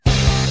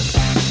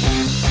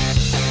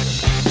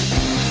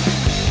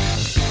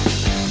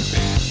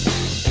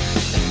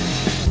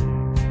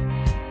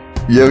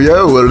Yo,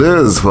 yo, what it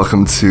is?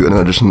 Welcome to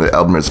another edition of the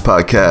Albumers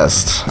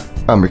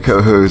Podcast. I'm your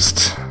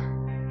co-host,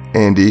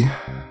 Andy.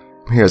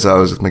 I'm here as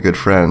always with my good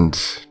friend,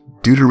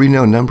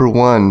 Duderino number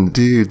one,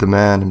 dude, the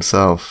man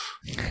himself.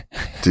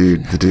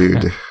 Dude, the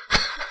dude.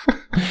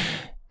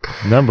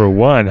 Number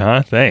one,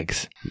 huh?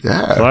 Thanks.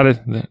 Yeah.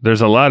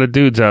 There's a lot of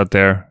dudes out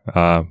there.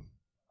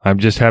 I'm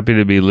just happy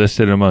to be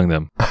listed among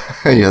them.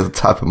 You're at the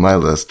top of my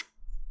list,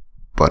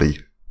 buddy.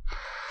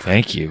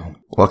 Thank you.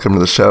 Welcome to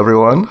the show,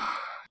 everyone.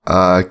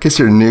 In case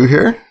you're new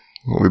here,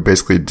 what we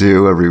basically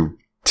do every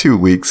 2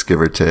 weeks, give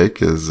or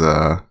take, is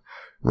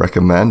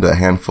recommend a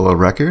handful of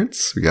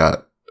records. We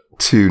got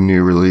 2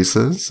 new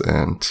releases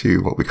and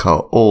 2 what we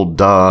call old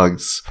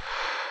dogs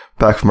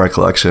back from our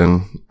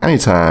collection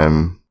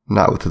anytime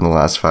not within the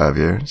last 5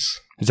 years.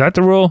 Is that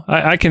the rule?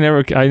 I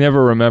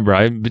never remember.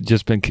 I've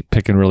just been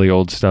picking really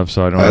old stuff,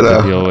 so I don't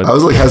have to deal with it. I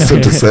was like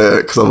hesitant to say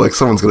it because I'm like,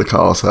 someone's going to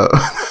call us out.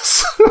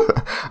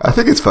 I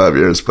think it's 5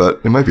 years, but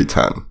it might be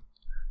 10.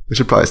 We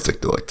should probably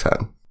stick to like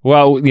 10.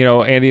 Well, you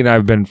know, Andy and I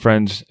have been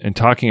friends and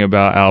talking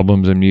about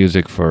albums and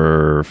music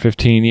for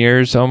 15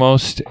 years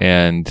almost.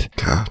 And,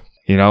 God.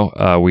 you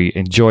know, we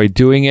enjoy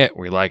doing it.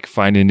 We like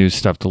finding new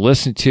stuff to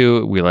listen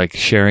to. We like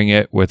sharing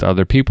it with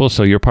other people.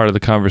 So you're part of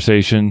the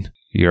conversation.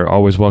 You're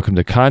always welcome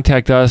to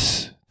contact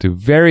us through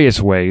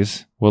various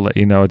ways. We'll let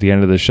you know at the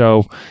end of the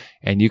show.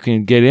 And you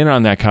can get in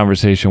on that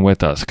conversation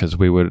with us because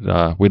we'd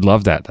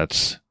love that.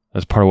 That's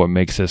part of what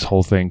makes this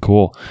whole thing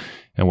cool.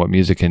 And what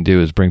music can do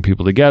is bring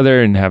people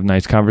together and have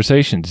nice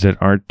conversations that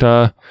aren't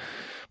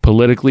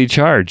politically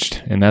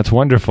charged. And that's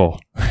wonderful.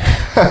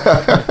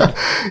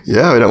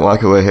 Yeah, we don't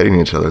walk away hating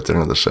each other at the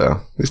end of the show.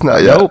 At least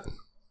not yet. Nope.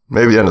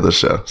 Maybe the end of the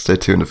show. Stay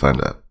tuned to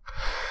find out.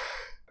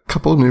 A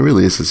couple of new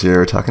releases here.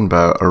 We're talking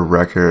about a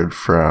record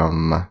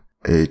from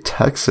a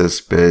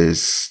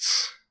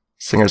Texas-based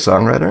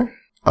singer-songwriter.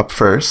 Up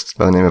first,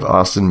 by the name of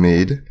Austin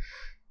Meade.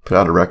 Put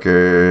out a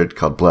record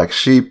called Black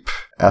Sheep.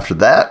 After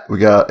that, we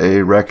got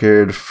a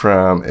record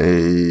from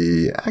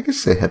I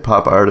guess a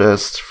hip-hop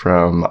artist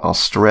from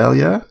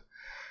Australia.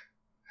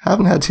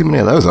 Haven't had too many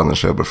of those on the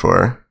show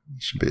before.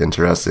 Should be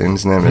interesting.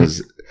 His name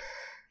is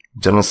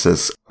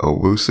Genesis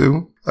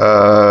Owusu.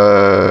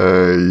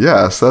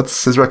 So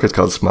that's his record's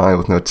called Smiling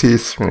with No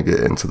Teeth. We're going to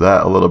get into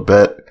that a little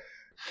bit.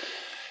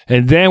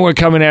 And then we're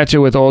coming at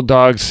you with old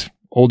dogs.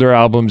 Older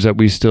albums that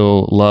we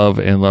still love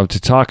and love to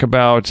talk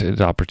about. It's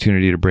an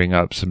opportunity to bring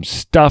up some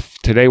stuff.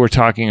 Today we're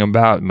talking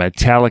about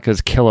Metallica's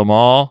Kill 'Em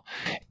All.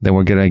 Then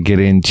we're going to get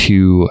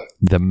into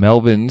the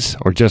Melvins,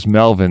 or just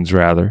Melvins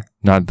rather.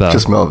 Not the...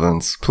 Just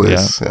Melvins,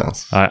 please. Yeah.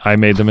 Yes. I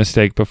made the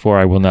mistake before.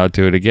 I will not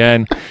do it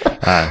again.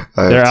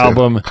 Their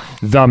album,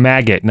 The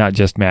Maggot, not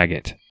just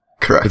Maggot.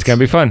 Correct. It's going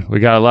to be fun. We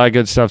got a lot of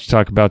good stuff to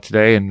talk about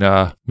today, and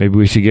maybe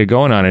we should get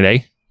going on it, eh?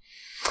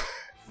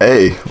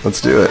 Hey,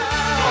 let's do it.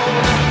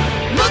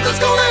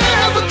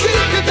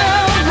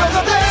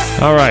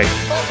 All right,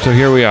 so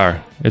here we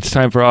are. It's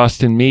time for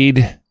Austin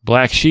Meade,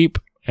 Black Sheep,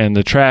 and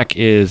the track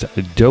is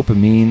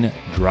Dopamine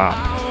Drop.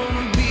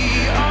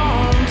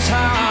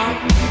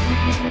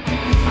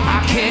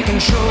 I can't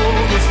control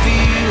the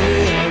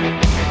feeling,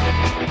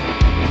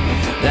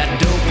 that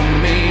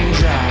dopamine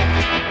drop.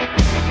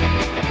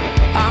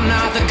 I'm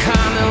not the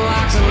kind that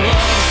likes a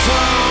love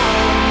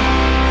song.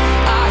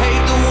 I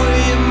hate the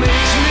way it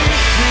makes me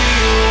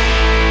feel,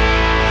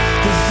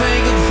 to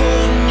think of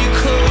holding you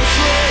closely.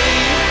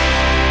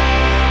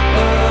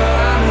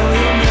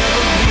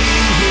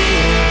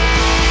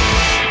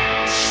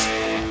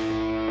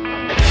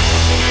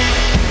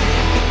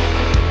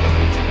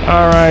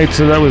 All right,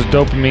 so that was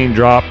Dopamine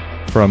Drop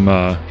from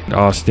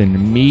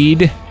Austin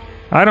Meade.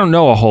 I don't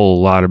know a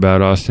whole lot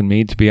about Austin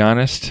Meade, to be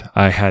honest.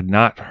 I had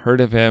not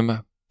heard of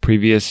him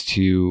previous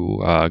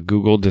to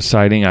Google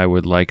deciding I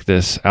would like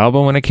this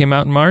album when it came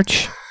out in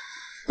March.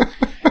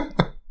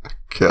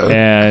 Okay.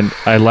 And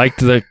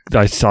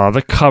I saw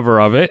the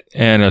cover of it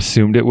and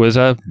assumed it was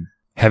a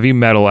heavy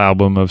metal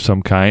album of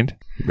some kind.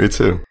 Me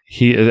too.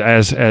 He,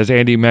 as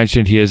Andy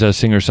mentioned, he is a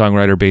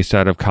singer-songwriter based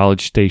out of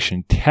College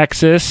Station,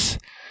 Texas.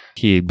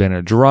 He had been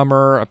a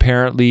drummer,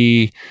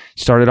 apparently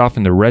started off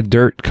in the red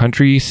dirt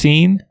country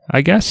scene,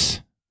 I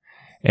guess,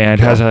 and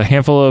has a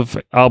handful of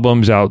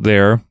albums out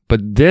there.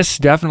 But this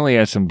definitely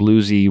has some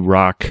bluesy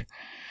rock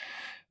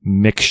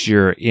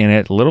mixture in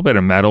it, a little bit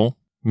of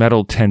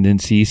metal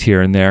tendencies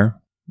here and there,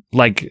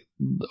 like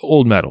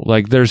old metal.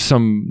 Like there's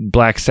some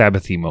Black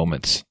Sabbath-y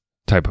moments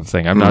type of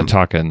thing. I'm not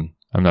talking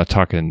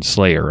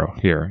Slayer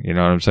here. You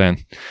know what I'm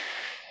saying?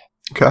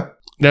 Okay.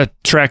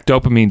 That track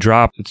Dopamine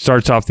Drop, it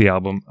starts off the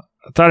album.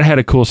 I thought it had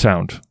a cool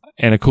sound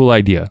and a cool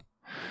idea.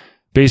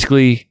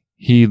 Basically,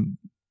 he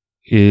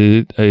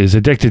is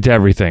addicted to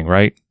everything,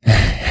 right?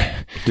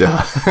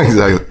 Yeah,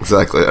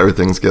 exactly.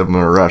 Everything's giving him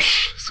a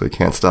rush, so he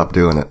can't stop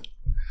doing it.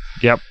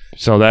 Yep.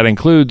 So that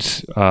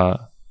includes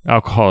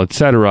alcohol,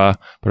 etc.,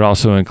 but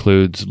also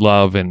includes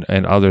love and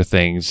other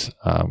things.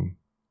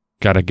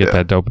 Got to get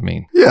that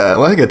dopamine. Yeah,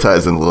 well, I think it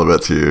ties in a little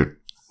bit to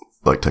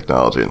like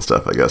technology and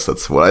stuff. I guess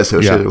that's what I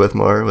associated with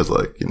more, was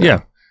like,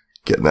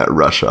 getting that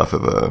rush off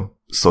of a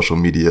social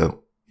media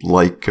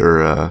like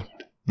or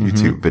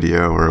YouTube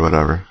video or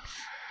whatever.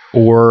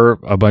 Or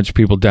a bunch of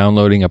people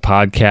downloading a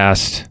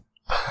podcast.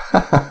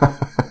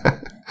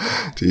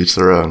 To each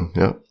their own.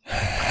 Yep.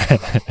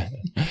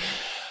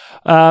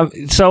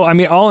 So, I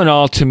mean, all in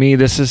all, to me,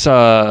 this is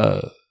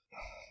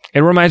it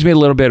reminds me a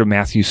little bit of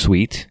Matthew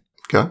Sweet.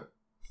 Okay.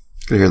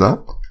 Can you hear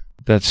that?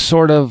 That's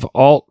sort of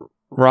alt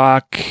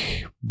rock,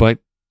 but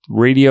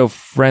radio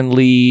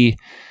friendly.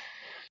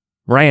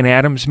 Ryan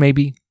Adams,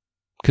 maybe,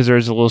 because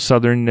there's a little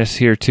southernness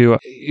here too.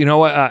 You know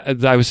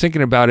what? I was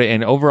thinking about it,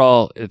 and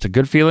overall, it's a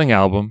good feeling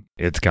album.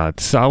 It's got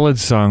solid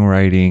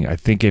songwriting. I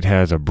think it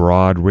has a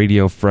broad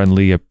radio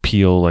friendly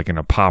appeal, like in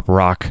a pop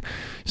rock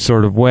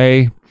sort of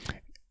way.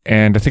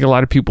 And I think a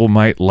lot of people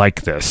might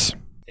like this.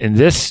 In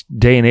this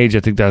day and age, I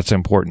think that's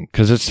important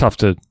because it's tough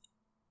to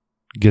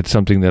get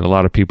something that a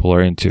lot of people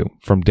are into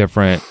from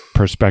different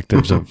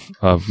perspectives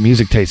of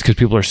music taste, because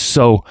people are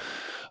so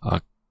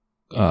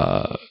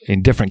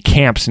in different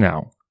camps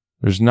now.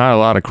 There's not a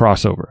lot of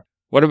crossover.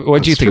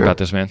 What do you think about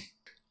this, man?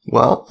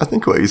 Well, I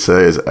think what you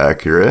say is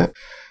accurate.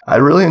 I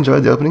really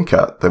enjoyed the opening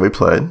cut that we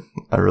played.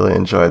 I really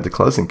enjoyed the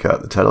closing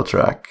cut, the title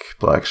track,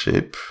 Black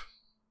Sheep.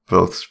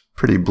 Both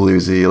pretty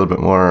bluesy, a little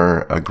bit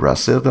more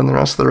aggressive than the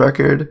rest of the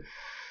record.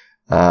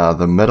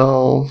 The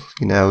middle,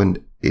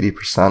 and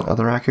 80% of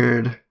the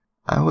record,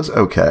 I was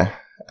okay,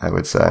 I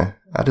would say.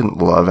 I didn't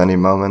love any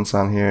moments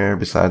on here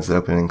besides the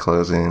opening and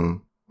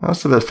closing.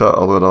 Most of it felt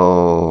a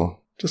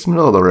little just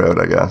middle of the road,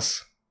 I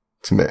guess,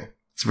 to me.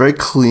 It's very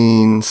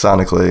clean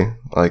sonically,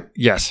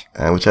 yes,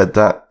 which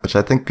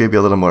I think maybe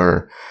a little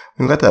more.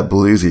 We got that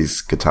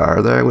bluesy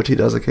guitar there, which he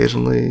does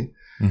occasionally.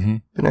 Mm-hmm.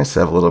 It'd be nice to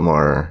have a little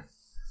more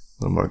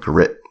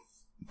grit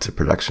to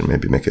production.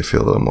 Maybe make it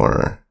feel a little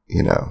more,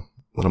 a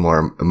little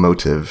more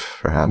emotive,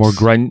 perhaps. More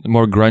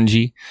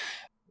grungy.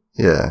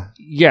 Yeah.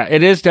 Yeah,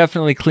 it is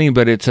definitely clean,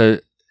 but I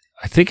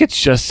think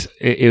it's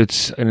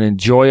an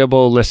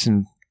enjoyable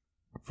listen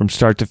from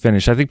start to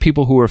finish. I think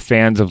people who are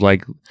fans of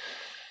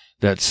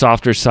that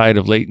softer side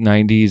of late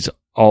 90s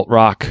alt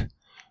rock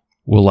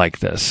will like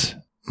this.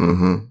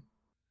 Mm-hmm.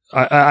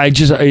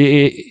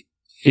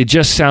 It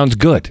just sounds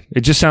good.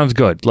 It just sounds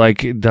good. Do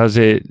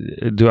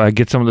I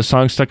get some of the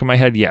songs stuck in my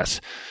head? Yes.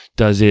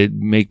 Does it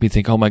make me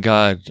think, oh my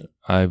God,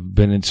 I've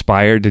been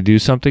inspired to do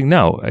something?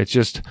 No, it's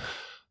just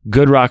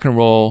good rock and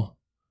roll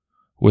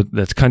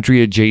that's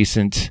country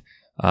adjacent,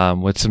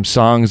 with some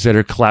songs that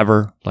are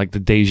clever, like the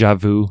Deja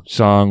Vu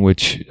song,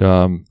 which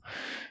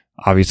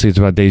obviously it's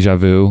about deja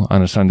vu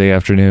on a Sunday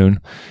afternoon.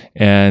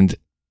 And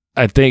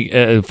I think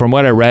from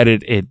what I read,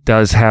 it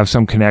does have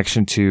some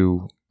connection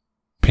to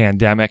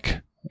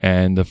pandemic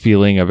and the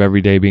feeling of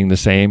every day being the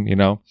same,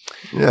 Yeah,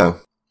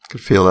 I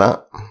could feel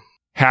that.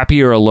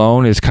 Happier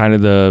Alone is kind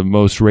of the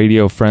most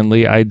radio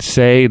friendly, I'd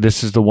say.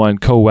 This is the one.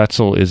 Ko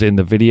Wetzel is in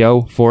the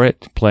video for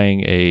it,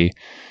 playing a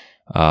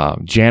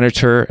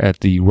janitor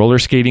at the roller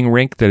skating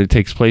rink that it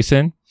takes place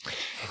in.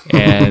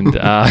 And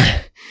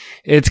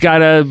it's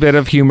got a bit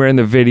of humor in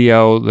the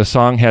video. The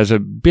song has a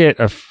bit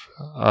of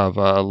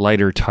a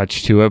lighter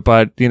touch to it,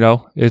 but,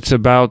 it's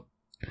about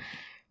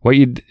what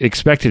you'd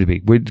expect it to be.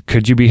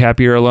 Could you be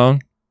happier alone?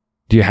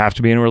 Do you have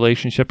to be in a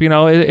relationship?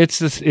 It's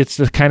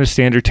the kind of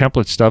standard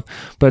template stuff,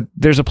 but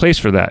there's a place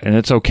for that, and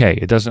it's okay.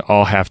 It doesn't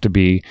all have to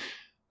be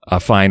a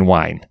fine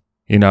wine.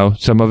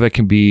 Some of it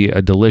can be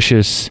a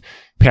delicious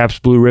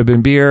Pabst Blue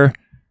Ribbon beer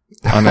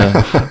on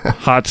a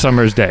hot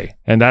summer's day,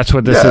 and that's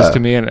what this is to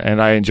me,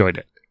 and I enjoyed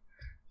it.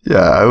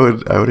 Yeah, I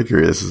would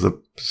agree. This is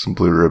some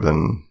Blue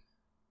Ribbon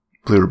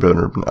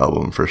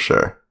album for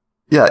sure.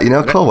 Yeah,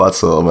 Ko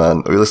Wetzel,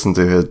 man. We listened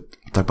to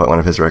talk about one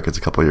of his records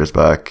a couple years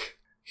back.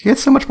 He had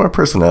so much more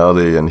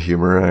personality and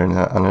humor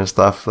on his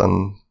stuff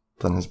than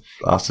his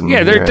Austin Meade.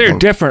 Yeah, they're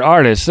different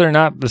artists. They're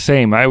not the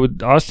same.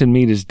 Austin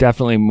Meade is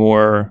definitely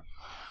more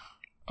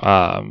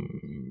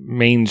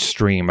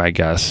mainstream, I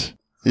guess.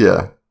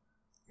 Yeah,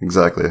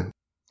 exactly.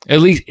 At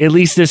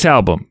least this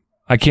album.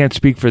 I can't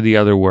speak for the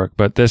other work,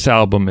 but this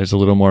album is a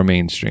little more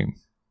mainstream.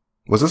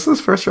 Was this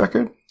his first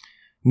record?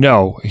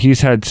 No,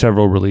 he's had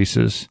several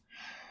releases.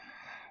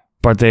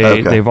 But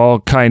they've all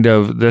kind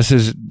of,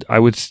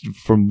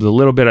 from the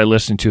little bit I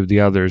listened to of the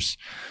others,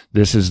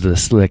 this is the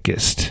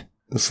slickest.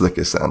 The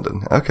slickest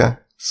sounding. Okay.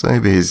 So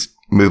maybe he's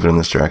moving in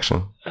this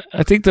direction.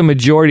 I think the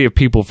majority of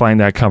people find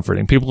that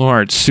comforting. People who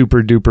aren't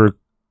super duper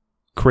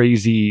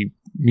crazy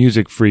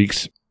music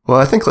freaks.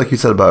 Well, I think like you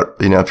said about,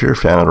 if you're a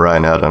fan of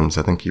Ryan Adams,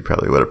 I think you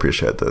probably would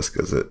appreciate this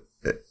because it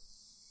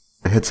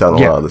hits out a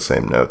lot of the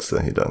same notes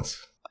that he does.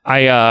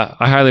 I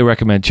highly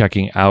recommend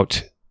checking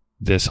out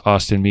this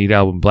Austin Meade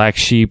album, Black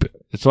Sheep.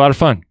 It's a lot of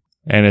fun,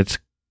 and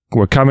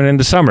we're coming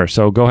into summer,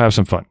 so go have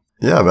some fun.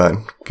 Yeah,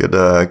 man.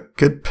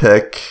 Good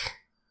pick.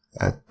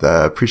 I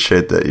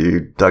appreciate that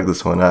you dug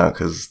this one out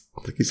because,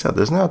 like you said,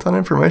 there's not a ton of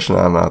information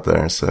on him out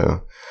there,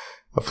 so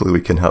hopefully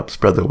we can help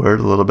spread the word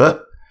a little bit.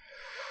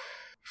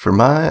 For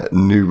my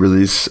new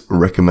release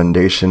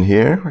recommendation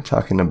here, we're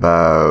talking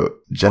about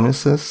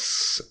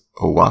Genesis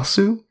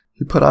Owasu.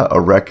 He put out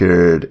a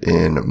record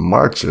in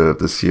March of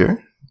this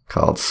year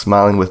called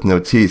Smiling with No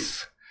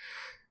Teeth.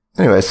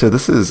 Anyway, so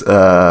this is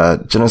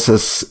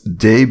Genesis'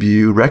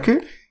 debut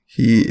record.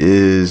 He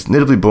is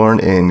natively born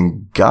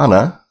in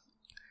Ghana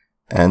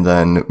and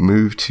then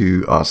moved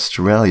to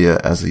Australia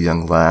as a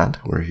young lad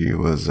where he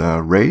was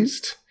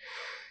raised.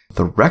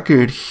 The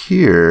record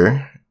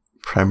here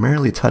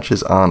primarily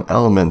touches on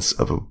elements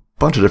of a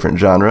bunch of different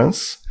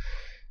genres.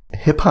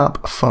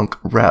 Hip-hop, funk,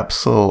 rap,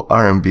 soul,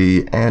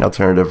 R&B, and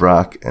alternative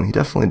rock, and he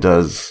definitely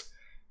does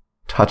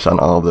touch on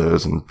all of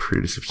those in a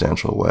pretty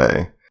substantial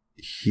way.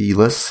 He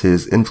lists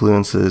his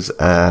influences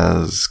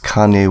as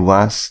Kanye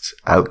West,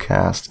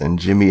 Outkast, and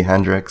Jimi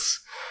Hendrix.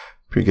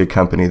 Pretty good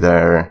company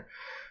there.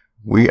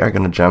 We are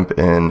going to jump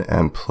in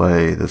and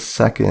play the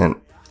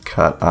second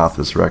cut off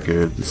this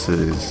record. This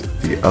is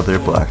The Other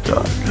Black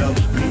Dog.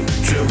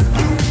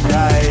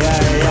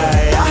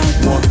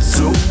 Want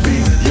to be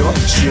your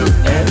shield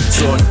and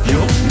sword.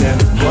 You'll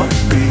never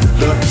be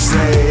the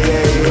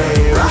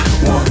same. I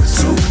want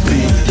to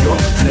be your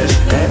flesh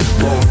and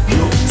bone.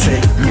 You'll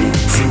take me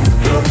to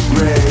the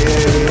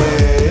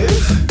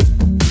grave.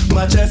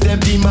 My chest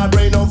empty, my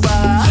brain on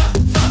fire.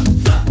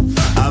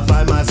 I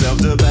find myself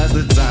to pass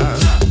the time.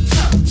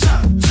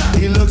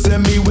 He looks at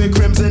me with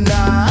crimson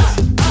eyes,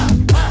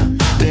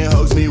 then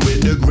hugs me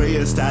with the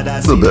grayest eye.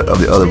 A little bit of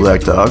The Other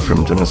Black Dog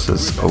from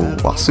Genesis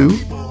Owasu.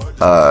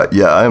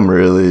 Yeah, I'm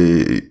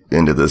really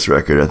into this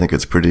record. I think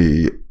it's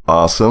pretty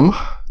awesome.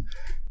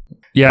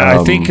 Yeah,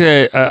 I think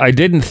that I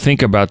didn't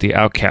think about the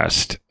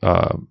Outkast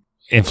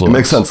influence. It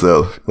makes sense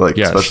though, like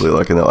Yes. especially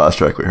like in the last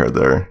track we heard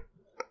there,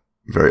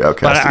 very But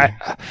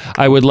Outkasty.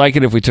 I would like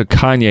it if we took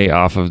Kanye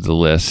off of the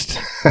list.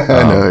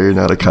 I know you're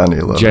not a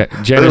Kanye lover.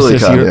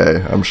 Genesis, Literally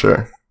Kanye, I'm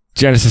sure.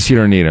 Genesis, you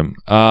don't need him.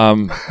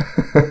 And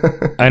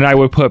I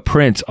would put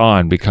Prince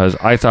on because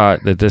I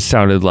thought that this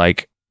sounded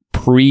like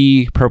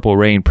pre-Purple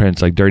Rain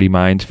Prince, like Dirty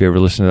Minds. If you ever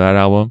listen to that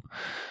album,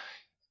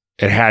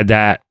 it had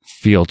that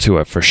feel to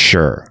it for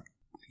sure.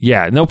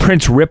 Yeah, no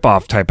Prince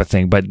ripoff type of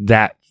thing, but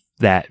that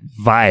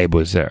vibe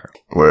was there.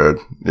 Word.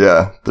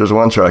 Yeah, there's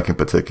one track in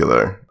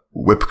particular,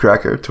 Whip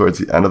Cracker, towards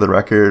the end of the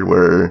record,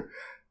 where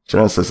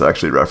Genesis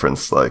actually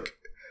referenced like,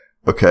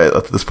 okay,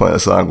 at this point in the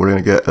song, we're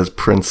going to get as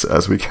Prince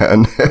as we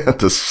can.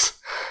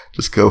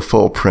 just go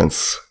full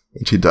Prince,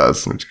 which he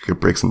does, which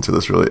breaks into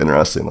this really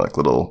interesting like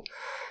little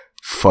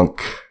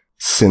funk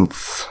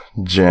synth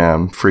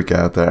jam freak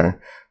out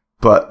there.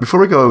 But before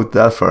we go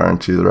that far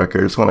into the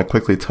record, I just want to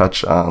quickly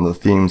touch on the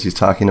themes he's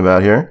talking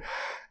about here.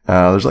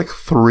 There's like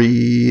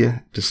 3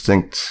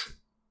 distinct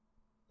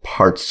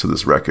parts to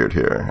this record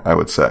here, I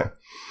would say,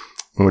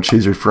 in which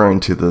he's referring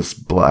to this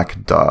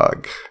black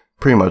dog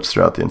pretty much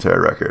throughout the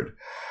entire record.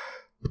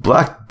 The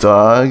black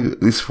dog,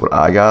 at least what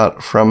I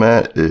got from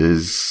it,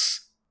 is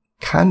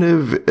kind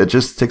of, it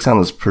just takes on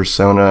this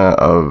persona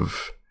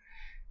of,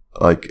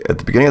 like, at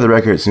the beginning of the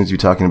record, it seems to be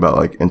talking about,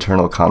 like,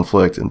 internal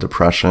conflict and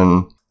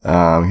depression. He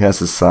has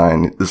this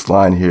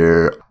line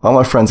here, all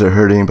my friends are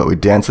hurting, but we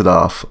dance it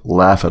off,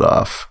 laugh it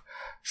off.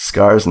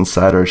 Scars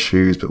inside our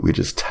shoes, but we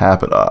just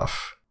tap it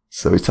off.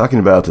 So he's talking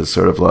about this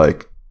sort of,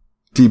 like,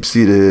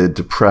 deep-seated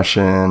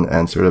depression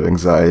and sort of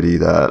anxiety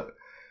that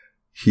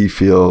he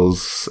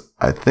feels,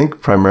 I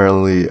think,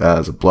 primarily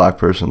as a black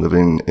person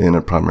living in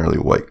a primarily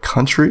white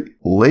country.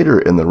 Later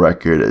in the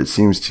record, it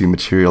seems to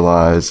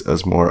materialize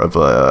as more of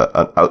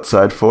an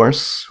outside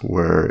force,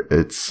 where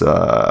it's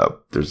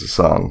there's a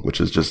song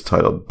which is just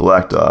titled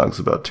Black Dogs,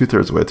 about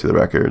 2/3 of the way through the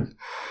record,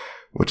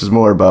 which is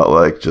more about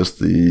like just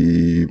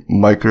the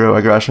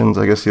microaggressions,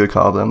 I guess you would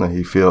call them, that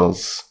he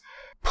feels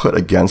put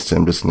against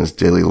him just in his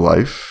daily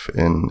life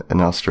in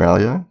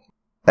Australia.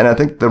 And I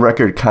think the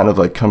record kind of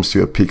like comes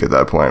to a peak at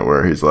that point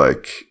where he's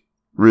like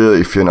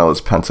really feeling all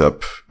this pent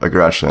up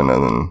aggression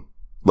and then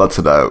lets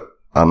it out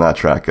on that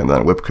track and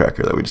then Whip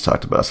Cracker that we just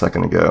talked about a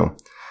second ago.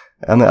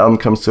 And the album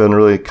comes to a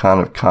really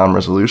kind of calm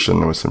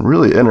resolution with some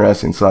really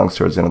interesting songs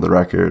towards the end of the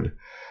record.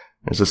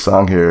 There's a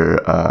song here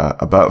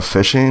about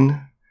fishing,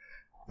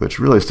 which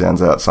really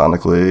stands out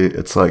sonically.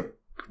 It's like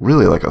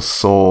really like a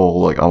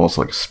soul, like almost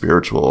like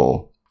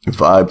spiritual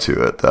vibe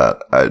to it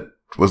that I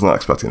was not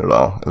expecting at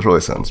all. It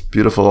really sounds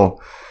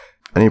beautiful.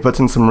 And he puts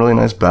in some really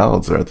nice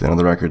ballads there at the end of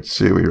the record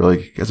too. He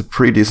really has a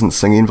pretty decent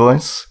singing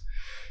voice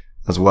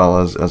as well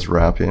as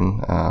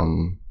rapping.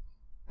 And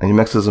he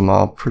mixes them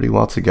all pretty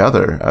well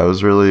together. I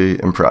was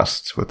really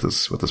impressed with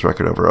this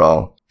record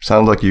overall.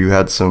 Sounded like you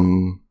had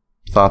some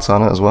thoughts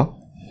on it as well.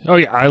 Oh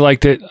yeah, I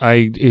liked it.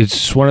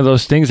 It's one of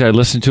those things I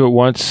listened to it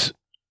once,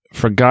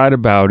 forgot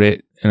about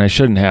it, and I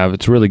shouldn't have.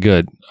 It's really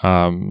good.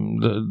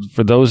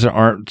 For those that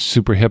aren't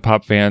super hip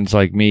hop fans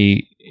like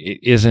me,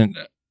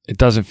 it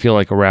doesn't feel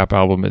like a rap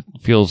album. It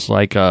feels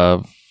like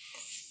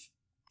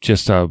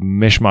just a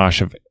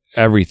mishmash of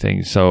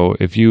everything. So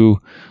if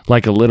you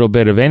like a little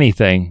bit of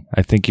anything,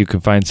 I think you can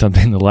find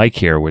something to like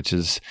here, which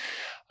is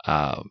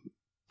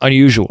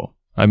unusual.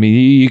 I mean,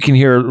 you can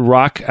hear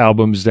rock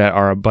albums that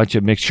are a bunch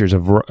of mixtures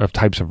of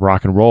types of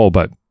rock and roll,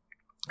 but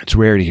it's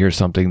rare to hear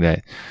something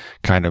that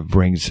kind of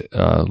brings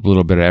a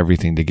little bit of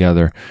everything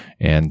together,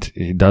 and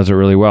it does it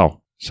really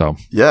well. So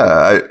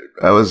Yeah,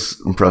 I was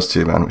impressed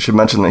too, man. We should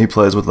mention that he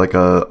plays with like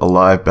a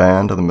live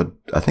band on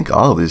I think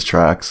all of these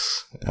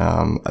tracks.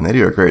 And they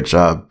do a great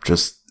job.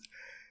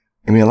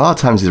 I mean, a lot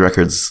of times these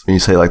records, when you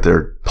say like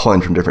they're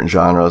pulling from different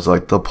genres,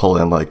 like they'll pull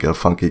in like a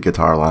funky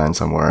guitar line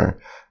somewhere.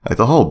 Like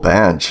the whole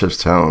band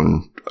shifts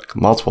tone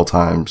multiple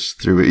times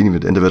through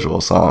even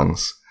individual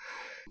songs.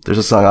 There's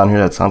a song on here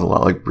that sounds a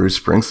lot like Bruce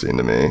Springsteen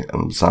to me.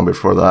 And the song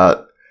before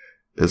that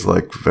is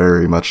like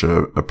very much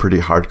a pretty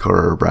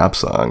hardcore rap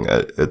song.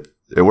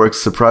 It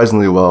works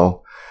surprisingly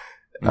well.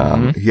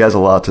 He has a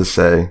lot to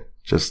say.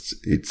 Just,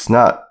 it's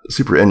not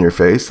super in your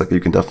face. Like you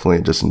can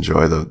definitely just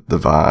enjoy the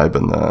vibe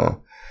and the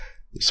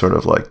sort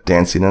of like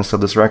danciness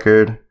of this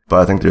record. But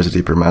I think there's a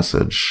deeper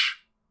message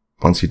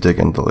once you dig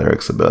into the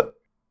lyrics a bit.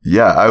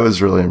 Yeah, I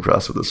was really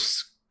impressed with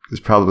this. It's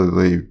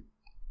probably,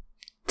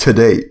 to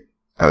date,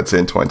 I would say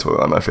in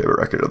 2021, my favorite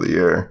record of the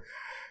year.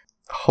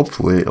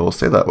 Hopefully it will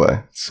stay that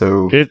way.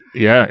 So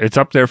it's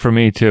up there for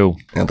me too.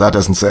 And that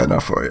doesn't say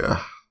enough for you.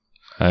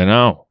 I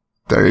know.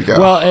 There you go.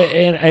 Well,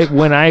 and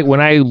when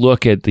I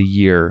look at the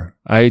year,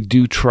 I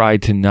do try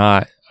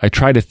to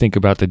think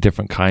about the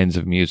different kinds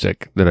of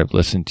music that I've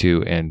listened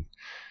to and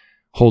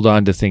hold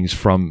on to things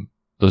from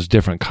those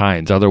different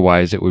kinds.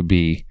 Otherwise, it would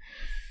be,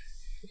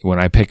 when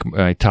I pick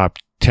my top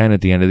 10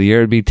 at the end of the year,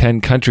 it'd be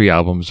 10 country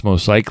albums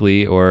most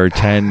likely, or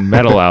 10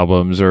 metal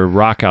albums or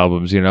rock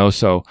albums,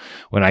 So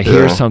when I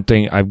hear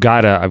something, I'm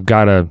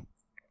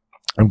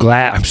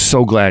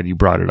so glad you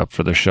brought it up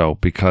for the show,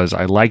 because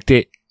I liked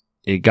it.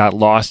 It got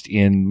lost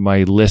in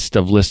my list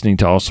of listening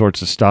to all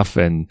sorts of stuff,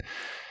 and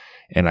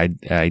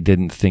I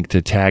didn't think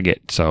to tag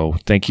it. So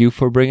thank you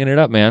for bringing it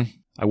up, man.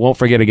 I won't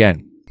forget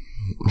again.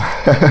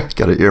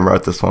 Got to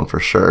earmark this one for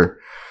sure.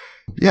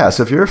 Yeah,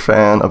 so if you're a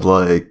fan of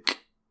like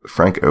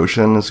Frank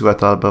Ocean is who I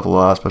thought about a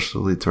lot,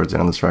 especially towards the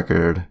end of this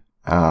record,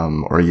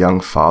 or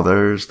Young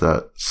Fathers,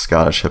 that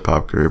Scottish hip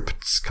hop group.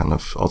 It's kind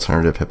of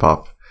alternative hip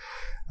hop.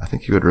 I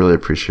think you would really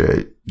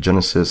appreciate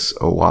Genesis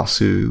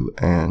Owasu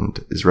and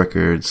his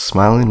record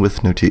Smiling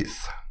with No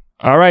Teeth.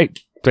 All right.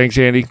 Thanks,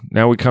 Andy.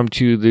 Now we come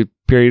to the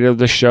period of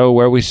the show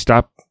where we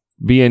stop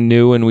being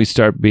new and we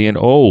start being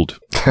old.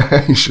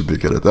 You should be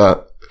good at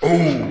that.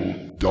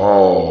 Old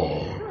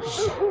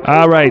dogs.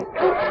 All right.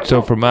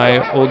 So for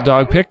my old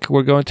dog pick,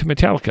 we're going to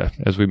Metallica,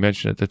 as we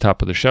mentioned at the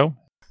top of the show.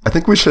 I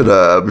think we should,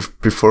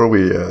 before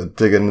we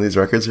dig into these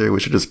records here, we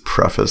should just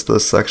preface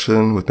this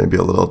section with maybe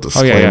a little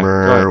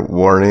disclaimer,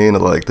 warning,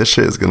 like this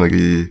shit is going to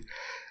be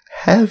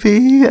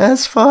heavy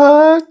as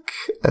fuck,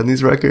 and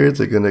these records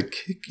are going to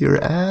kick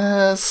your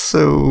ass.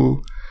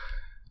 So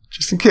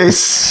just in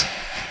case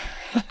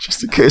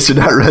you're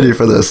not ready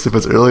for this, if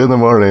it's early in the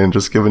morning,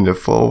 just giving you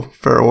full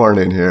fair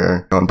warning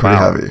here. Going pretty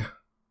heavy.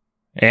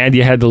 And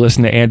you had to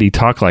listen to Andy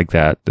talk like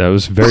that. That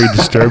was very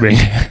disturbing.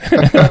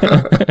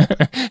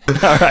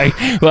 All right.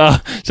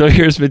 Well, so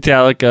here's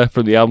Metallica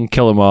from the album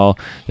Kill 'Em All.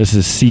 This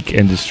is Seek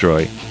and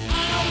Destroy.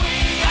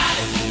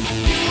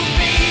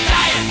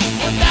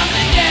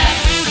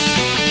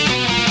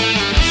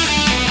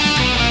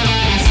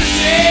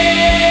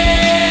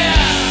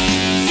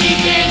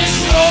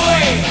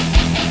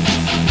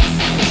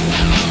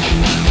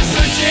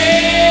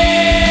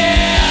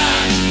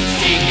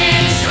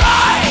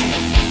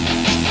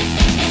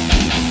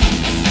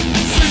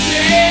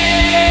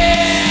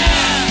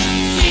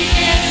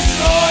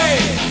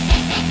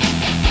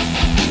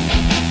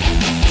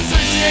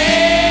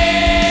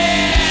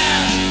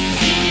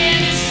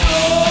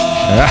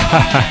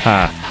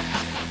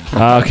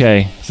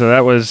 Okay, so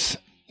that was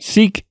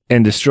Seek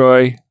and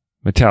Destroy,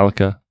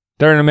 Metallica.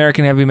 They're an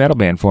American heavy metal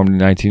band formed in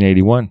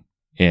 1981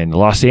 in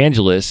Los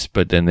Angeles,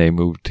 but then they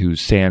moved to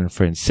San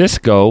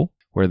Francisco,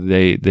 where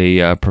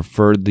they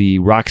preferred the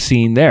rock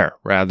scene there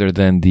rather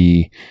than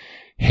the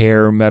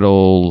hair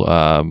metal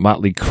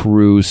Motley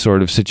Crue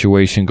sort of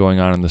situation going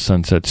on in the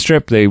Sunset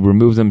Strip. They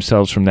removed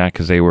themselves from that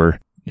because they were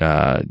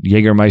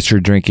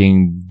Jägermeister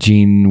drinking,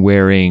 jean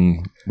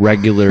wearing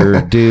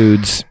regular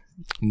dudes.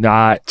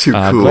 Not too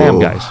cool. Glam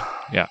guys.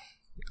 Yeah.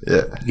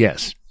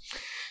 Yes.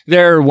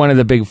 They're one of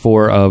the big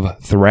four of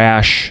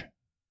thrash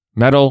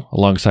metal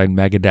alongside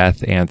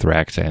Megadeth,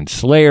 Anthrax, and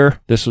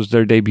Slayer. This was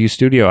their debut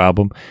studio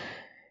album.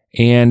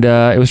 And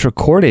it was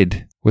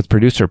recorded with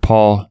producer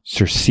Paul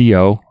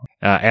Cercio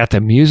at the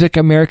Music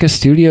America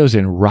Studios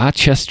in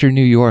Rochester,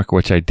 New York,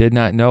 which I did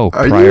not know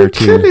prior to. Are you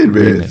kidding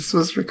me? This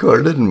was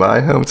recorded in my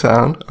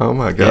hometown? Oh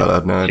my God, I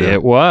had no idea.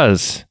 It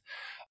was.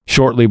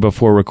 Shortly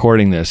before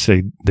recording this,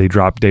 they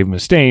dropped Dave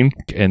Mustaine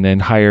and then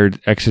hired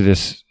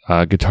Exodus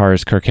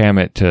guitarist Kirk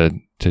Hammett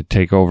to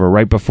take over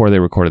right before they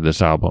recorded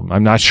this album.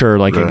 I'm not sure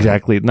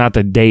exactly, not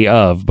the day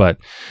of, but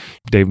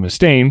Dave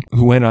Mustaine,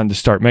 who went on to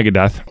start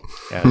Megadeth,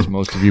 as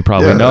most of you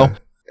probably know.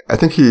 I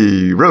think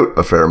he wrote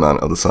a fair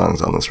amount of the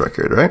songs on this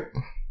record, right?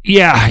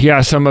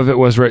 Yeah, some of it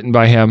was written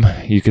by him.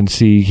 You can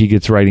see he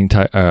gets writing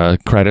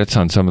credits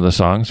on some of the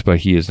songs, but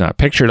he is not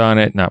pictured on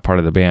it, not part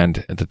of the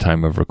band at the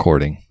time of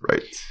recording.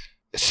 Right.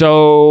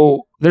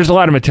 So there's a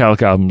lot of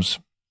Metallica albums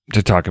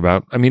to talk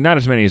about. I mean, not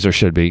as many as there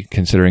should be,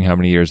 considering how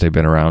many years they've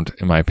been around,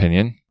 in my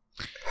opinion.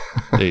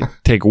 They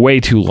take way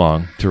too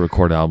long to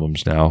record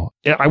albums now.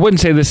 I wouldn't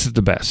say this is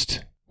the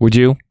best. Would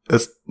you?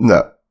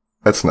 No,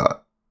 it's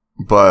not.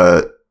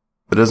 But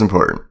it is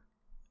important.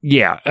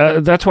 Yeah,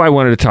 that's why I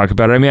wanted to talk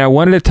about it. I mean, I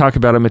wanted to talk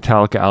about a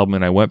Metallica album,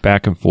 and I went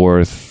back and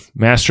forth.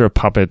 Master of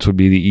Puppets would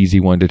be the easy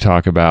one to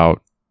talk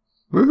about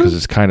because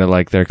it's kind of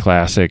like their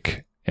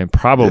classic and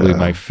probably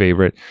my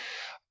favorite.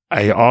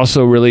 I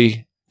also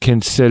really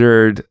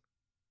considered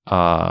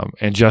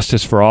And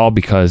Justice for All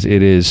because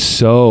it is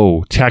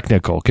so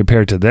technical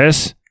compared to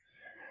this.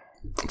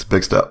 It's a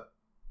big step.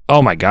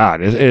 Oh my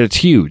God, it's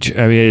huge.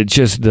 I mean, it's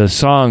just the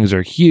songs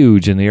are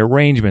huge and the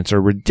arrangements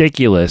are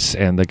ridiculous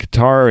and the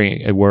guitar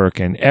work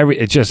and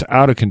it's just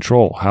out of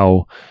control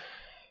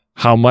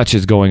how much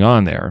is going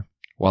on there.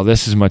 While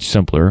this is much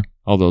simpler,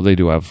 although they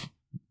do have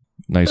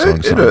nice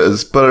songs. It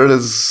is, but it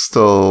is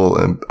still,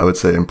 I would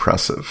say,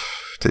 impressive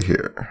to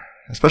hear,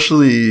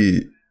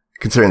 especially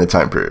considering the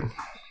time period.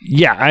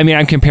 Yeah, I mean,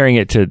 I'm comparing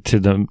it to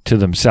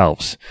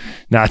themselves,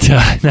 not to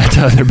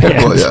other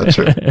bands.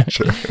 Well, yeah,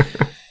 sure.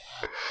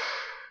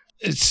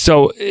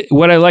 So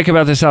what I like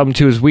about this album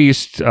too is we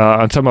used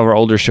on some of our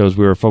older shows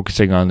we were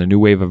focusing on the new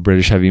wave of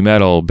British heavy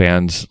metal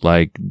bands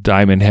like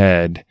Diamond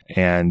Head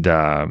and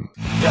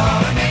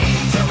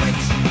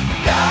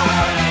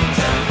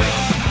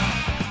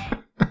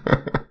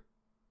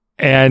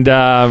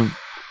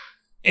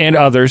and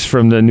others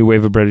from the new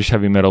wave of British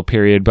heavy metal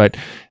period, but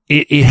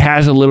it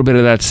has a little bit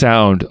of that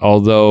sound,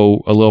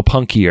 although a little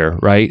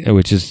punkier, right?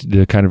 Which is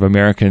the kind of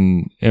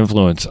American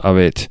influence of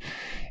it.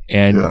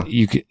 And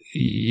you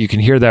can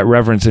hear that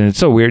reverence, and it's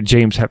so weird.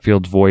 James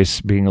Hetfield's voice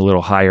being a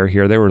little higher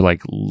here. They were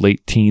like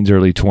late teens,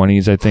 early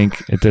 20s, I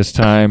think, at this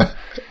time.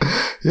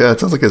 Yeah, it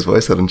sounds like his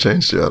voice hadn't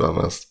changed yet,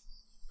 almost.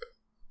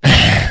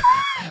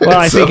 Well,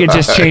 I think it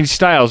just changed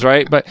styles,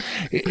 right? But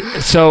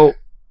so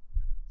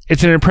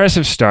it's an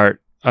impressive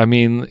start. I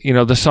mean,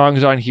 the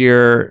songs on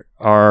here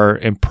are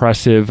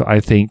impressive, I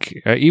think.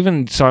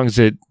 Even songs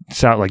that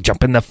sound like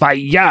Jump in the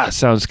Fire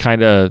sounds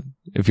kind of,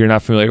 if you're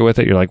not familiar with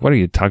it, you're like, what are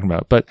you talking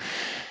about? But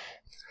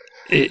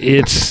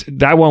it's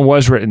that one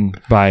was written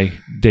by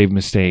Dave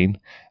Mustaine,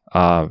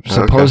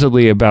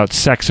 supposedly about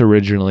sex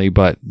originally,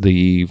 but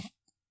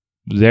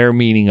their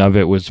meaning of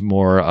it was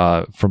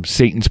more from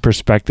Satan's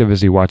perspective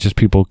as he watches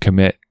people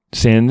commit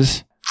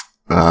sins.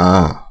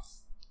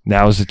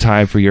 Now is the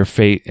time for your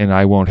fate, and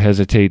I won't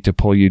hesitate to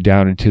pull you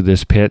down into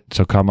this pit.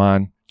 So come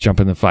on, jump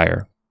in the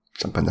fire.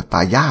 Jump in the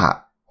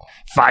fire.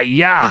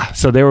 Fire!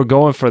 So they were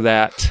going for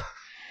that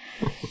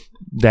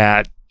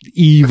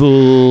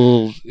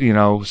evil,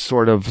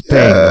 sort of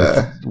thing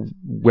with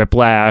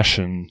Whiplash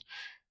and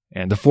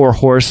the Four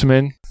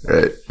Horsemen.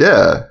 Right.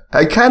 Yeah.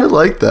 I kind of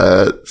like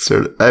that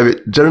sort of. I mean,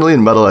 generally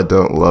in metal, I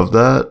don't love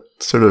that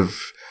sort of,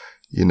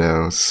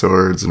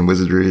 swords and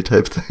wizardry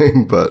type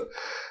thing, but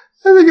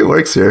I think it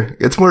works here.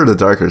 It's more the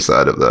darker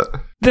side of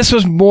that. This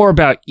was more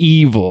about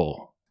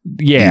evil.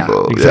 Yeah,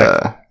 evil,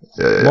 exactly.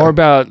 Yeah. More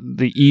about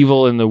the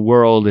evil in the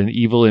world and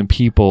evil in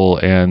people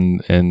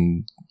and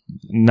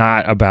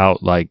not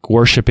about like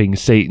worshiping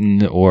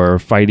Satan or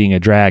fighting a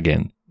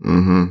dragon.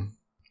 Mm-hmm.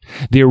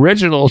 The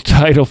original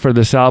title for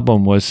this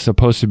album was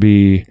supposed to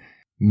be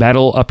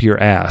Metal Up Your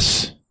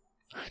Ass.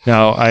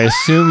 Now, I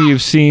assume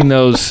you've seen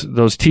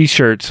those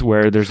T-shirts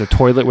where there's a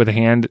toilet with a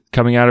hand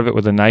coming out of it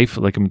with a knife,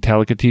 like a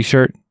Metallica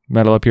T-shirt,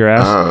 Metal Up Your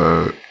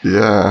Ass.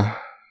 Yeah.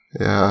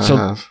 Yeah, so I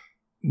have.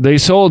 They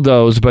sold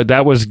those, but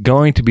that was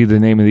going to be the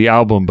name of the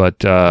album,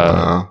 but...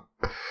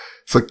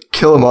 So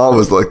Kill 'Em All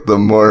was like the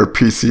more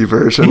PC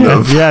version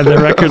of... Yeah, the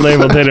record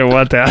label didn't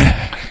want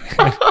that.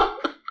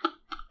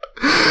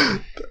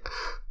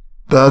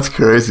 That's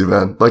crazy,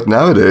 man. Like,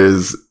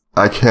 nowadays,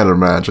 I can't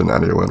imagine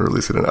anyone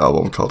releasing an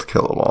album called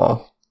Kill 'Em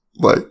All.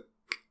 Like,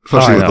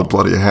 especially with the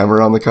bloody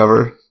hammer on the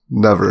cover.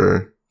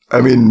 Never.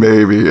 I mean,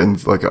 maybe in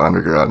like an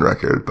underground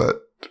record, but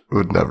it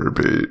would never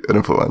be an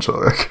influential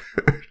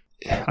record.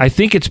 I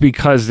think it's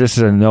because this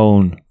is a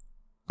known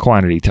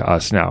quantity to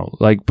us now.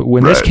 Like, but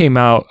when this came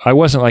out, I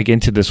wasn't like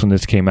into this when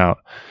this came out.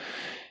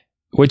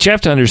 What you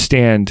have to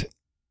understand,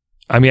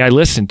 I mean, I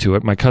listened to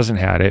it. My cousin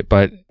had it,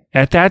 but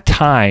at that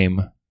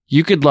time,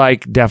 you could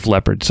like Def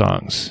Leppard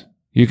songs.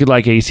 You could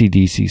like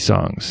AC/DC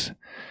songs,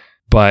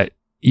 but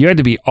you had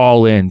to be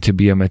all in to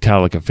be a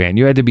Metallica fan.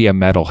 You had to be a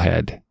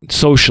metalhead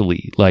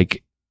socially.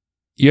 Like,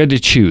 you had to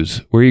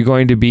choose. Were you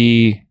going to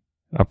be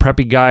a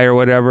preppy guy or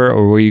whatever,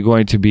 or were you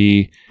going to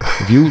be,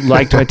 if you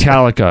liked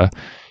Metallica,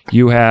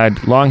 you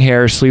had long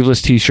hair,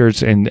 sleeveless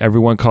T-shirts, and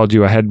everyone called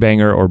you a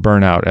headbanger or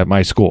burnout at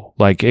my school.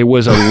 Like, it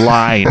was a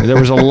line. There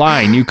was a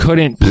line. You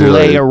couldn't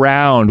play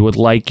around with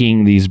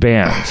liking these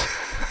bands.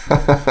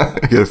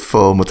 Get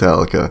full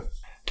Metallica.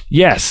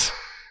 Yes.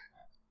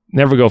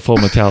 Never go full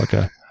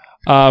Metallica.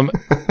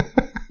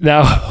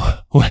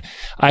 Now,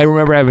 I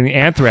remember having an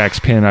Anthrax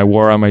pin I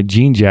wore on my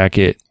jean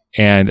jacket,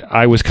 and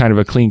I was kind of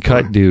a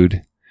clean-cut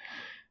dude.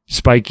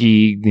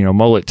 Spiky,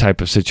 mullet type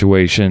of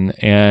situation.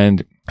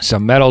 And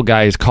some metal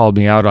guys called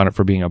me out on it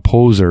for being a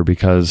poser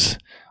because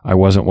I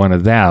wasn't one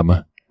of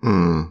them.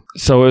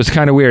 So it was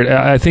kind of weird.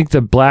 I think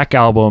the Black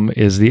Album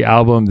is the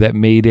album that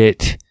made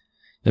it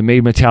that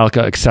made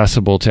Metallica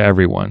accessible to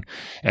everyone.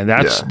 And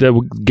that's the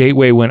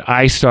gateway when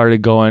I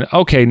started going,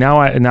 okay, now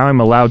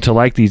I'm allowed to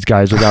like these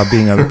guys without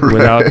being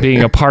without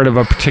being a part of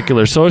a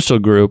particular social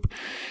group.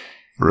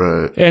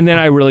 Right. And then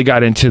I really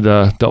got into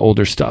the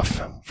older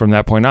stuff from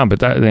that point on. But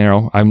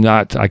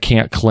that, I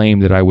can't claim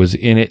that I was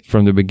in it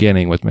from the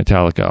beginning with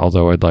Metallica,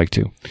 although I'd like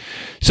to.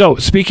 So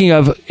speaking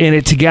of in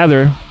it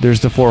together,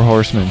 there's the Four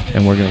Horsemen,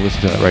 and we're going to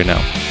listen to that right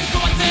now.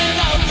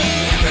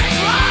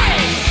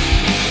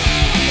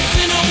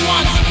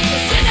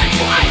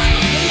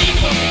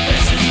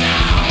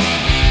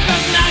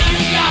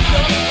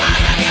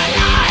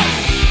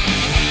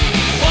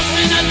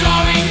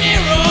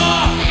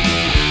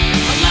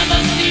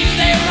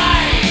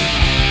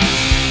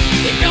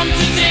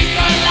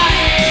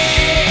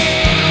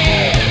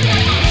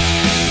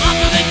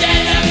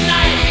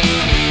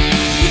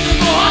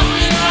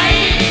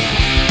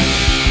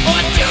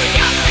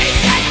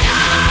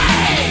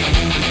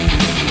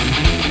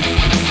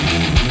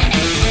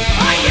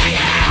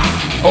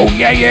 Oh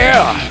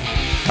yeah!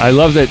 I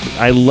love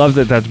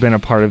that that's been a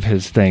part of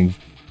his thing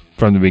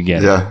from the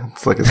beginning. Yeah,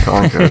 it's like his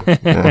calling card.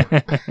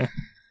 Yeah.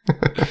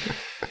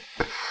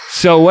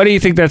 So what do you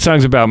think that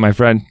song's about, my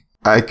friend?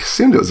 I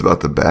assumed it was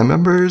about the band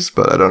members,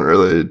 but I don't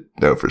really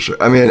know for sure.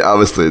 I mean,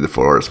 obviously the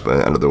Four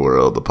Horsemen, end of the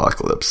world,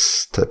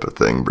 apocalypse type of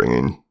thing,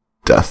 bringing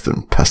death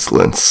and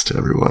pestilence to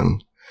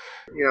everyone.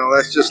 You know,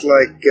 that's just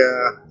like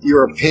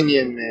your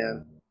opinion,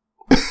 man.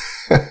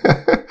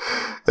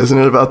 Isn't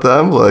it about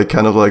them? Like,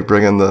 kind of like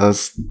bringing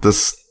this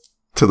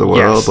to the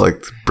world, yes.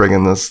 Like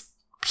bringing this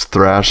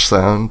thrash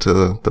sound to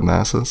the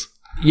masses?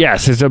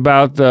 Yes, it's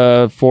about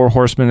the Four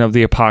Horsemen of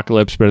the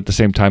Apocalypse, but at the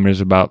same time, it's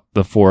about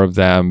the four of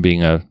them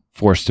being a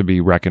force to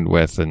be reckoned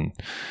with. And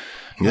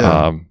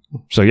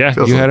so, yeah,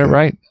 Feels you had like it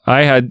right.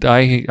 I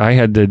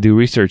had to do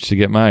research to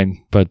get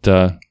mine, but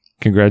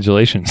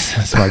congratulations,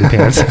 Smarty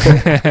Pants.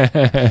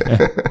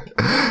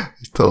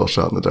 Total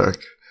shot in the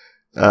dark.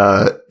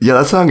 Yeah,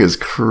 that song is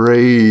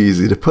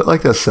crazy. To put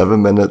like a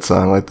 7-minute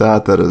song like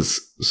that is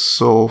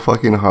so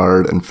fucking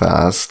hard and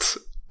fast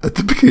at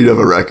the beginning of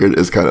a record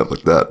is kind of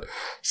like that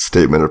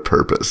statement of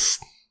purpose,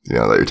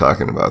 that you're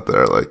talking about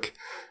there. Like,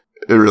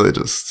 it really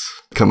just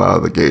come out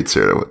of the gates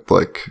here with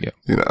like,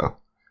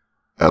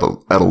 at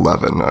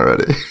 11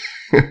 already.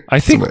 I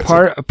think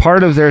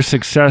part of their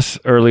success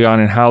early on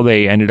and how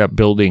they ended up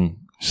building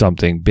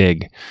something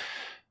big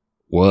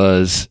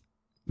was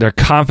their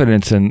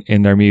confidence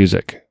in their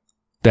music.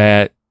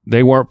 That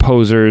they weren't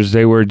posers,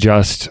 they were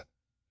just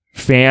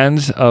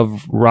fans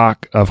of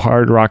rock, of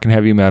hard rock and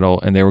heavy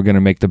metal, and they were going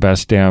to make the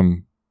best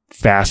damn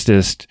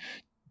fastest,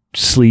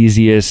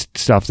 sleaziest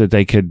stuff that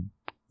they could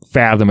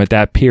fathom at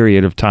that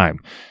period of time.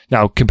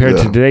 Now, compared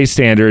to today's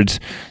standards,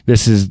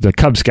 this is the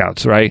Cub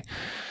Scouts, right?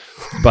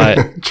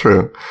 But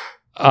true.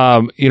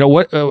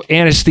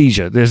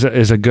 Anesthesia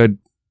is a good.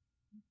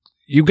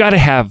 You've got to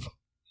have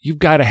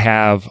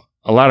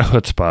a lot of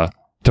chutzpah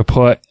to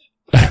put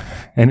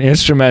an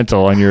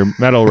instrumental on your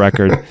metal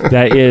record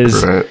that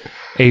is right.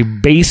 a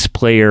bass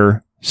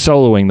player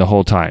soloing the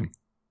whole time.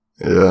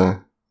 Yeah.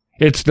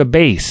 It's the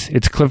bass.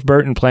 It's Cliff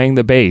Burton playing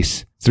the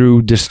bass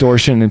through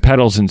distortion and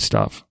pedals and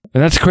stuff.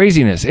 And that's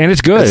craziness. And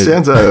it's good. It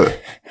stands out.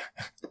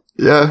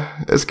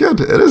 Yeah, it's good.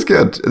 It is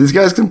good. These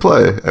guys can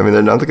play. I mean,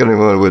 I don't think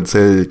anyone would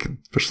say,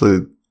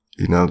 especially,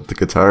 the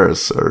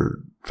guitarists are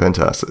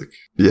fantastic.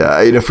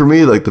 Yeah, for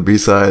me, like the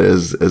B-side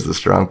is the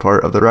strong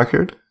part of the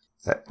record.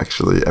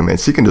 Actually, I mean,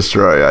 Seek and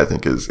Destroy, I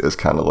think is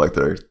kind of like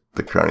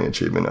the crowning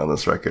achievement on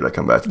this record. I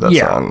come back to that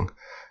song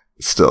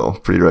still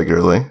pretty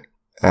regularly.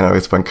 I know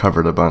it's been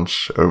covered a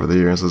bunch over the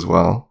years as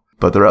well.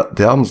 But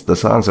the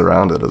songs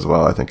around it as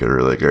well, I think are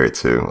really great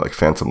too. Like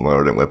Phantom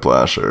Lord and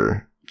Whiplash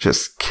are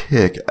just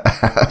kick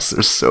ass.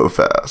 They're so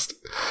fast.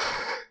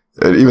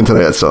 And even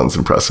today, it sounds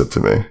impressive to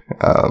me.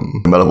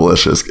 Metal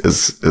Militia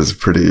is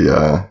pretty,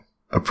 a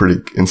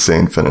pretty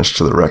insane finish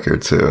to the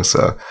record too.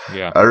 So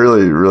yeah. I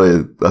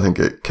really, I think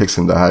it kicks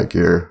into high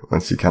gear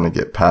once you kind of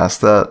get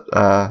past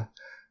that,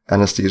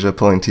 Anesthesia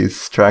Pulling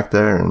Teeth track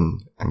there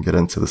and get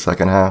into the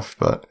second half.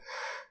 But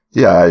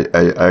yeah,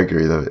 I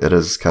agree that it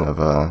is kind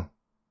of,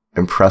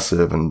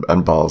 impressive and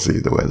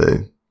ballsy the way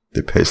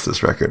they pace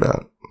this record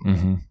out.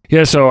 Mm-hmm.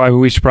 Yeah. So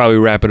we should probably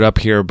wrap it up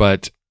here,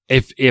 but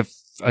if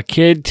a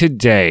kid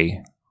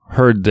today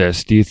heard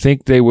this, do you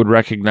think they would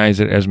recognize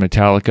it as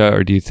Metallica,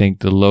 or do you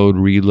think the Load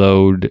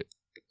Reload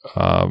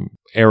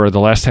era, the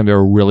last time they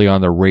were really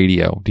on the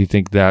radio, do you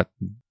think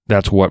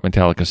that's what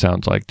Metallica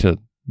sounds like to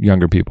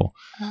younger people?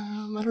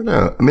 I don't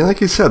know. I mean,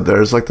 like you said,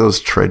 there's like those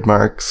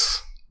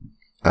trademarks,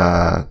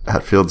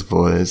 Hetfield's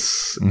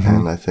voice,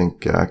 and I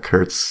think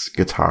Kurt's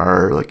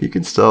guitar. Like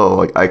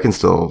I can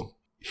still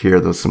hear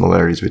the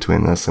similarities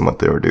between this and what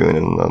they were doing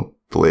in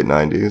the late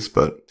 90s.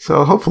 But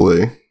so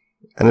hopefully.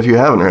 And if you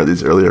haven't heard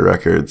these earlier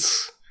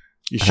records,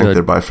 I think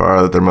they're by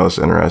far their most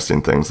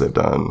interesting things they've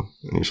done.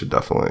 And you should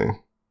definitely,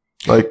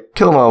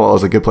 Kill 'Em All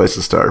is a good place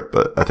to start,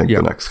 but I think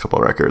the next couple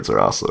of records are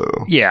also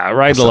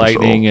Ride the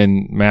Lightning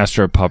and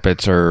Master of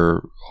Puppets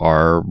are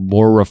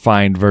more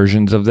refined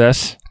versions of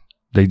this.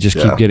 They just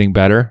keep getting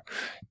better.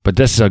 But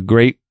this is a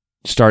great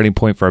starting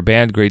point for a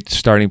band, great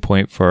starting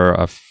point for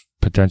a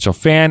potential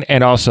fan,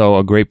 and also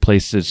a great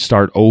place to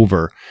start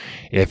over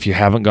if you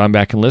haven't gone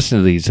back and listened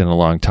to these in a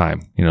long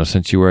time. You know,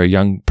 since you were a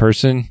young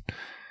person,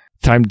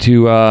 time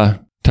to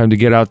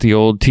get out the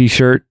old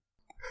T-shirt,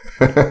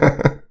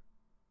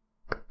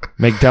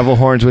 make devil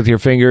horns with your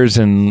fingers,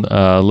 and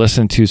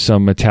listen to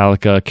some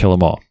Metallica, Kill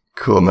 'Em All.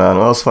 Cool, man.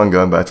 Well, it was fun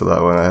going back to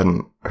that one. I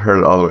hadn't heard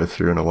it all the way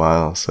through in a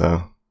while,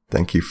 so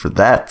thank you for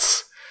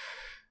that.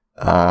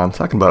 I'm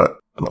talking about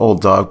an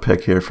old dog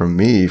pick here from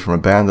me, from a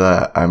band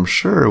that I'm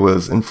sure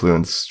was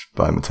influenced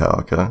by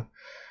Metallica.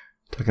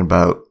 Talking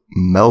about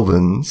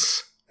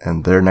Melvins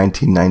and their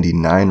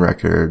 1999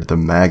 record, The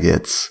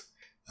Maggots.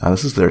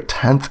 This is their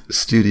 10th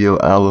studio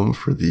album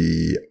for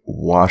the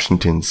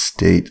Washington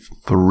State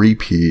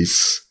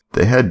 3-piece.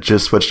 They had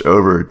just switched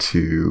over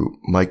to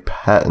Mike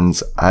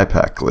Patton's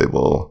IPAC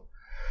label.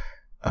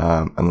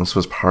 And this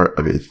was part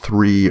of a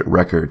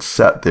 3-record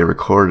set they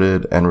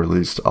recorded and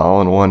released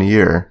all in 1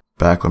 year,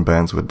 back when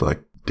bands would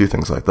do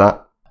things like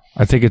that.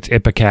 I think it's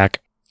Ipecac.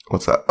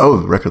 What's that? Oh,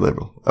 the record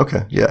label.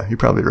 Okay, yeah, you're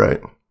probably right.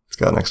 It's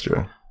got an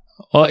extra.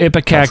 Well,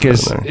 Ipecac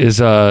is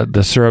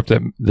the syrup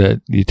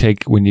that you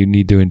take when you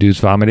need to induce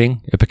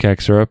vomiting.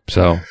 Ipecac syrup.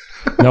 So,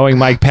 knowing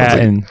Mike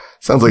Patton,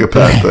 sounds like a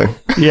Pat thing.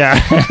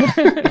 Yeah.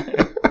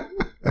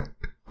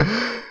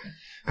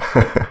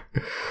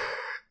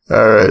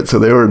 All right, so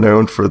they were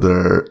known for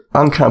their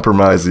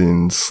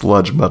uncompromising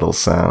sludge metal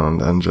sound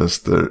and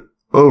just the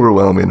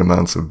overwhelming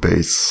amounts of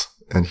bass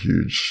and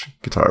huge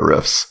guitar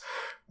riffs.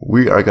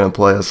 We are going to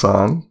play a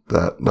song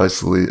that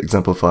nicely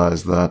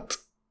exemplifies that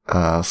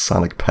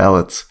sonic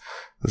palette.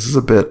 This is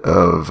a bit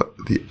of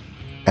the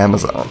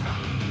Amazon.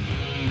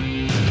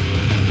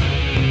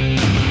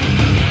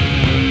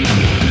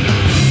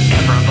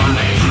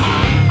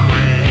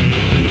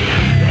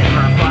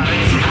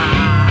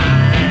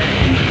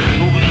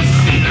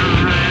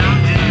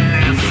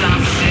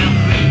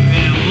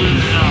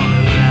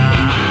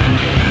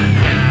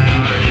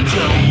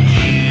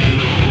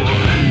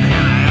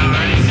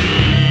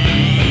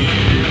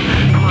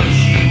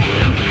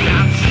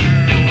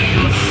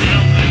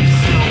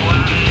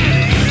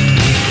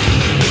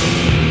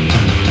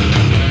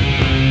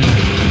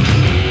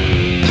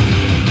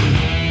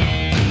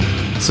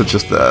 So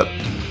just that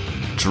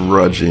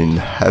drudging,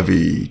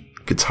 heavy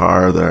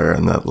guitar there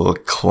and that little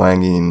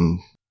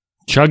clanging...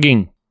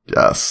 chugging.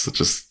 Yes,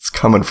 it's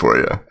coming for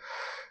you.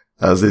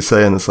 As they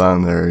say in the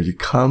song there, you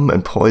come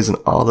and poison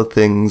all the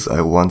things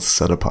I once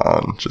set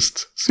upon.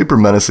 Just super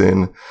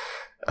menacing,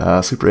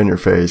 super in your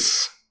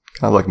face,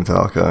 kind of like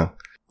Metallica. A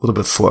little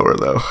bit slower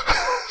though.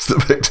 It's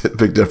the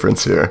big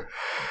difference here.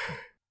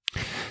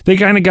 They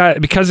kind of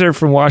got, because they're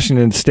from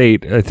Washington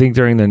State, I think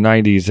during the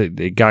 90s,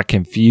 they got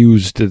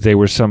confused that they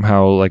were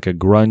somehow like a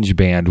grunge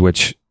band,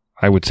 which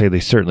I would say they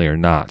certainly are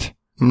not.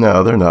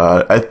 No, they're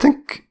not. I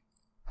think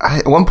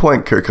at one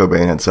point Kurt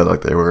Cobain had said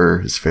they were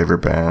his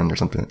favorite band or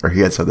something, or he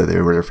had said that they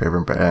were their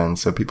favorite band.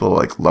 So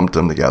people lumped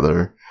them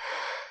together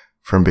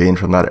from being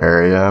from that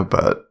area,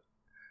 but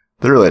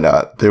they're really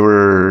not.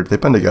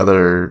 They've been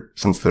together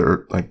since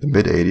they're the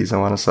mid 80s, I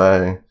want to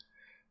say.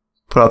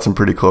 Put out some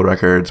pretty cool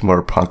records,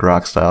 more punk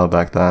rock style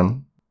back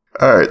then.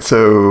 All right,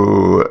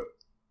 so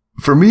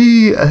for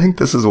me, I think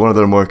this is one of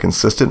their more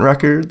consistent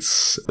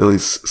records, at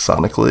least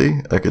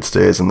sonically. It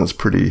stays in this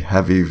pretty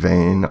heavy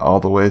vein all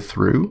the way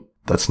through.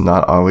 That's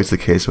not always the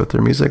case with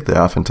their music. They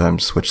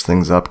oftentimes switch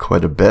things up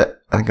quite a bit.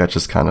 I think that's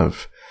just kind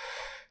of,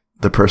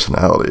 the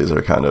personalities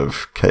are kind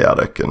of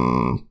chaotic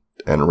and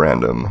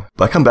random.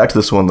 But I come back to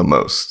this one the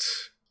most.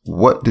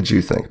 What did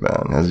you think,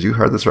 man? Has you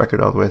heard this record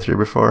all the way through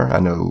before? I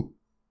know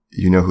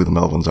you know who the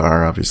Melvins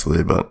are,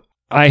 obviously, but...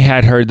 I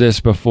had heard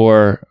this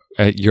before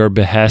at your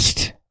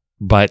behest,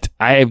 but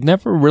I've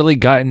never really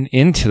gotten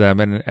into them.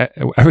 And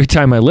every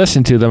time I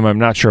listen to them, I'm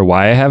not sure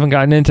why I haven't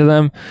gotten into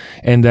them.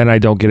 And then I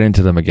don't get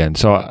into them again.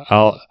 So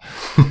I'll...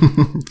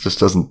 Just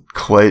doesn't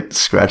quite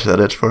scratch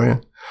that itch for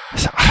you?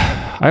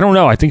 I don't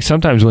know. I think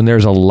sometimes when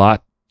there's a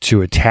lot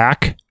to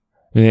attack...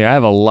 I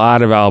have a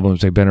lot of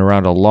albums. They've been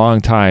around a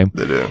long time.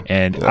 They do.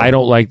 And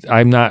yeah.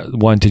 I'm not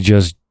one to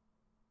just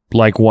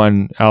like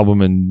one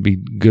album and be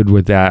good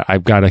with that.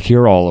 I've got to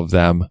hear all of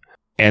them.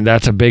 And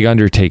that's a big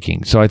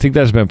undertaking. So I think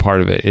that's been part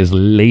of it, is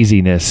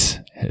laziness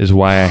is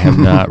why I have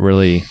not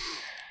really...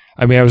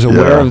 I was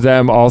aware of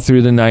them all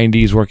through the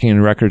 90s, working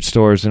in record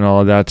stores and all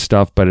of that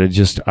stuff, but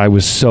I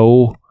was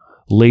so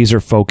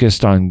laser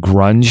focused on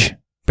grunge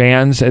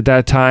bands at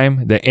that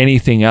time that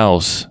anything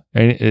else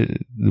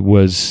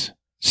was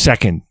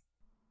second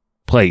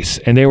place.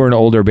 And they were an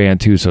older band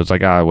too, so it's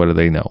what do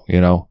they know,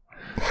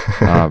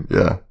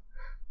 Yeah.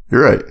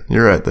 You're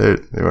right.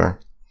 They were.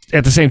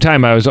 At the same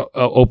time, I was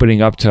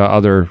opening up to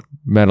other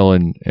metal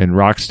and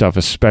rock stuff,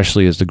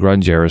 especially as the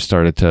grunge era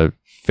started to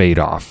fade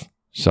off.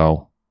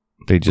 So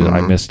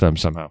I missed them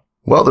somehow.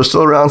 Well, they're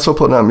still around, still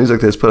putting out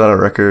music. They just put out a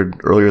record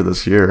earlier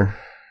this year.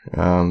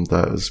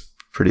 That was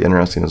pretty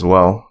interesting as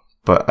well.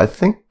 But I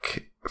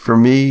think for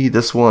me,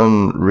 this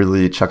one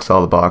really checks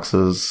all the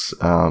boxes.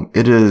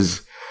 It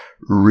is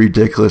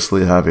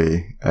ridiculously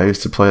heavy. I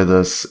used to play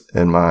this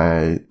in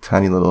my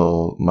tiny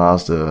little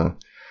Mazda,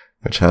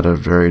 which had a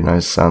very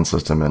nice sound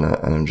system in it,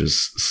 and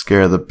just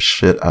scare the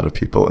shit out of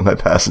people in my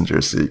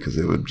passenger seat because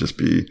it would just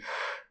be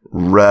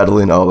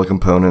rattling all the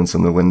components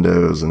and the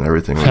windows, and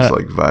everything was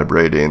like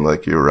vibrating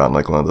like you were on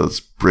like one of those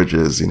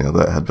bridges,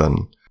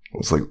 that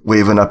was like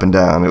waving up and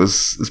down. It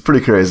was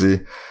pretty crazy.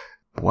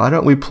 Why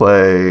don't we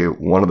play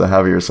one of the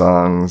heavier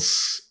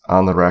songs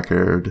on the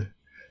record?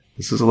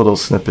 This is a little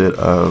snippet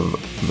of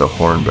The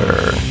Horn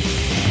Bearer.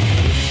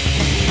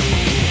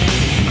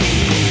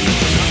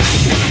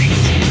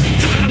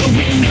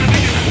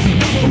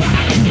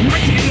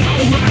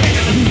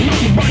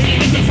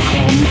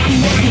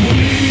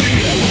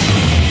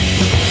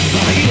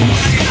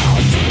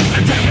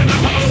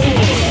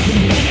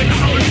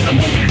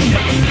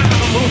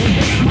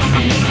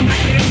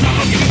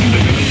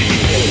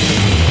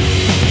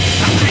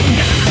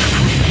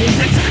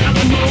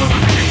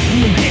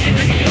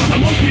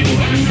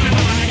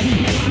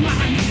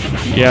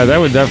 Yeah, that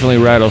would definitely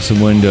rattle some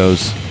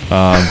windows.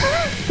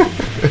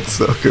 It's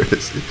so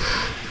crazy.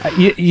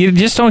 You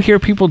just don't hear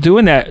people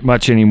doing that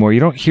much anymore.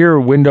 You don't hear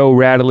window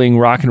rattling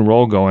rock and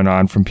roll going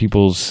on from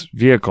people's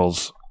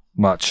vehicles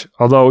much.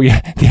 Although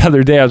the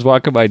other day I was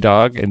walking my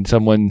dog and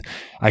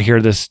I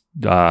hear this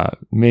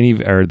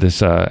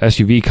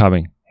SUV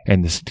coming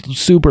and this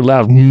super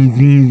loud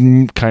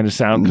kind of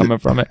sound coming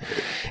from it.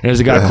 And as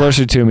it got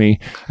closer to me,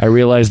 I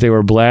realized they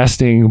were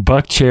blasting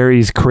Buck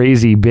Cherry's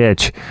Crazy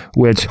Bitch,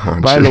 which,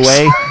 by the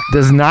way,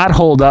 does not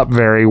hold up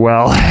very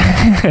well.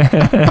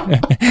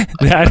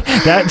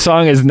 That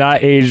song has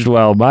not aged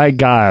well. My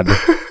God.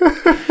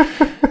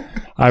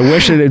 I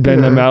wish it had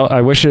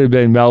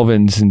been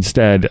Melvin's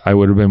instead. I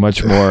would have been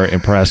much more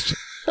impressed.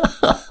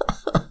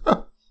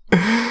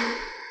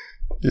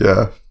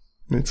 Yeah,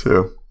 me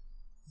too.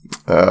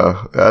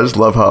 I just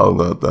love how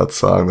that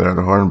song there,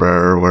 The Horn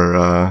Bearer,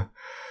 where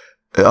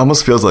it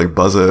almost feels like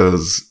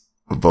Buzzo's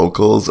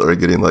vocals are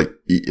getting like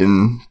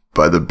eaten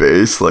by the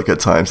bass. Like at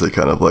times they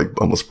kind of like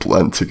almost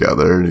blend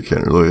together and you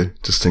can't really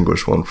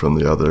distinguish one from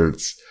the other.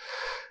 It's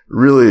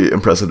really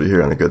impressive to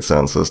hear on a good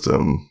sound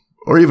system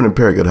or even a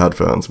pair of good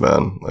headphones,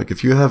 man. Like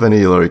if you have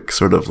any like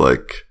sort of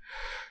like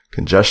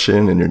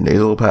congestion in your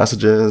nasal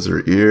passages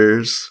or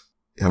ears,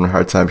 having a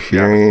hard time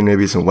hearing,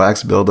 maybe some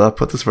wax buildup,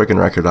 put this freaking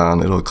record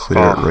on. It'll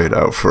clear it right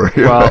out for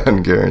you,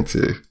 man,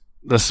 guarantee.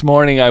 This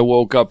morning I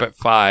woke up at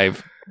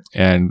 5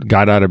 and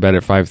got out of bed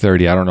at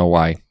 5:30. I don't know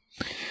why,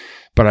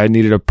 but I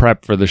needed a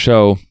prep for the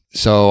show.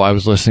 So I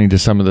was listening to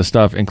some of the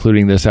stuff,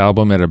 including this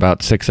album, at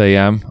about 6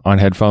 a.m. on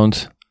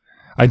headphones.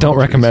 I don't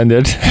recommend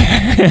it.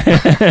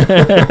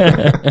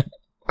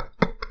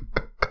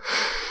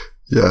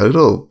 Yeah,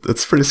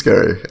 it's pretty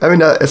scary. I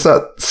mean, it's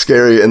not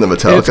scary in the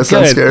Metallica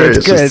sense scary.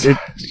 It's good.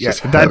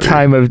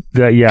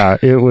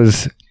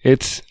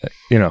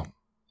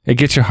 It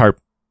gets your heart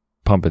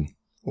pumping.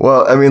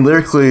 Well, I mean,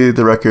 lyrically,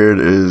 the record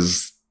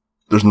there's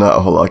not a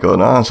whole lot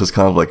going on. It's just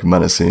kind of like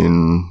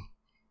menacing,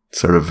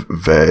 sort of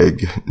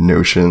vague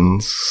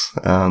notions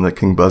that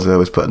King Buzzo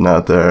was putting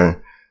out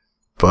there.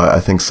 But I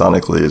think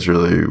sonically is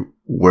really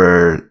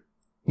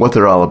what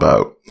they're all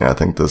about. And I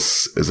think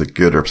this is a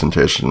good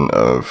representation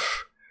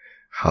of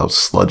how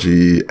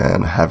sludgy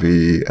and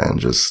heavy and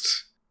just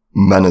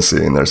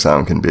menacing their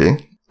sound can be.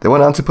 They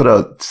went on to put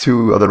out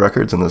 2 other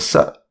records in the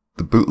set,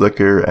 The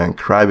Bootlicker and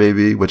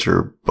Crybaby, which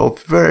are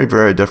both very,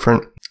 very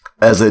different,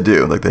 as they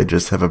do. Like, they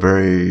just have a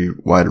very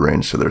wide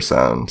range to their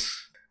sound.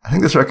 I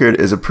think this record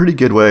is a pretty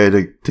good way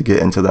to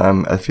get into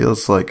them. It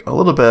feels like a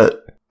little bit,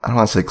 I don't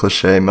want to say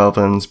cliche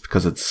Melvins,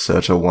 because it's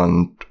such a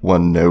one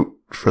note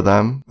for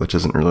them, which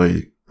isn't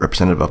really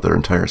representative of their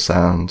entire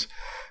sound.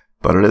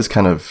 But it is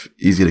kind of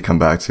easy to come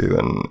back to,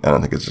 and I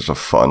think it's just a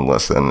fun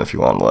listen. If you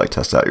want to like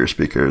test out your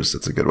speakers,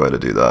 it's a good way to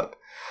do that.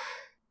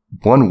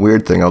 One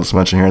weird thing I'll just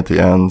mention here at the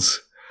end,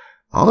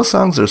 all the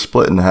songs are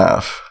split in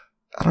half.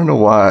 I don't know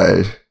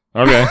why.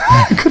 Okay.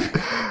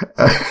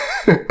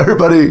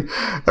 Everybody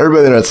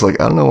that's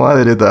like, I don't know why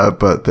they did that,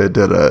 but they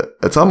did it.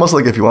 It's almost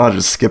like if you want to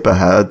just skip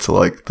ahead to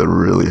like the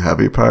really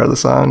heavy part of the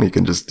song, you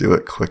can just do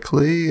it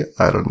quickly.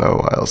 I don't know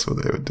why else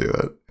they would do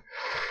it.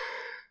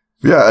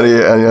 Yeah,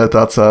 any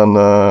thoughts on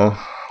The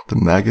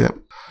Maggot?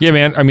 Yeah,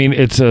 man. I mean,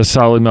 it's a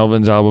solid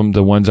Melvins album.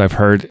 The ones I've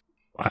heard,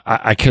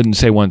 I couldn't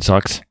say one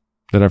sucks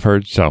that I've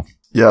heard. So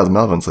yeah, the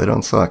Melvins, they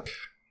don't suck.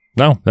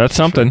 No, that's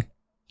something.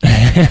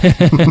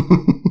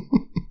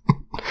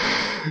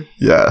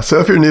 Yeah, so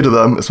if you're new to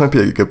them, this might be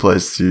a good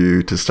place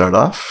to start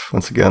off.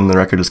 Once again, the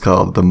record is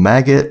called The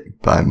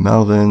Maggot by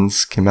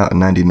Melvins. Came out in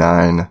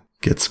 1999.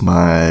 Gets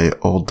my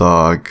old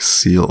dog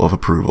seal of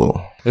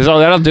approval.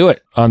 That'll do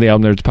it on the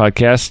Album Nerds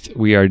podcast.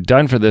 We are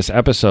done for this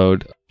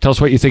episode. Tell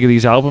us what you think of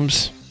these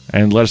albums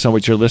and let us know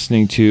what you're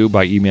listening to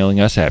by emailing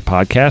us at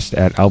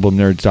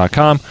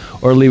podcast@albumnerds.com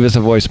or leave us a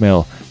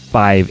voicemail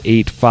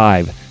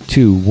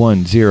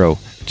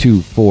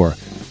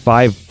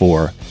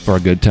 585-210-2454 for a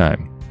good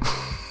time.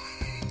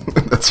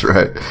 That's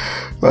right.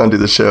 Want to do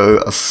the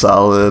show a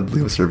solid,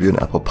 leave us a review on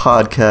Apple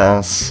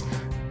Podcasts.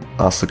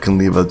 Also can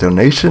leave a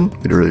donation.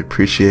 We'd really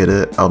appreciate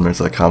it.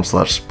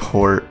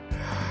 albumnerds.com/support.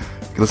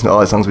 You can listen to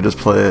all the songs we just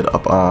played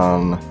up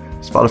on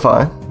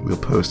Spotify. We'll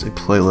post a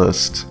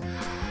playlist.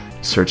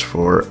 Search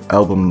for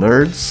Album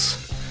Nerds.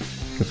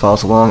 You can follow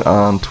us along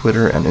on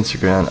Twitter and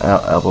Instagram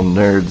at Album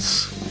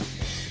Nerds.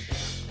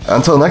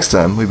 Until next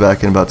time, we'll be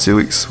back in about 2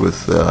 weeks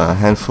with a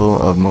handful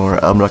of more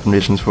album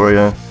recommendations for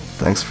you.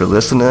 Thanks for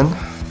listening.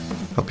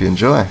 Hope you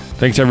enjoy.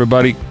 Thanks,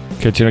 everybody.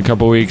 Catch you in a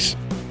couple weeks.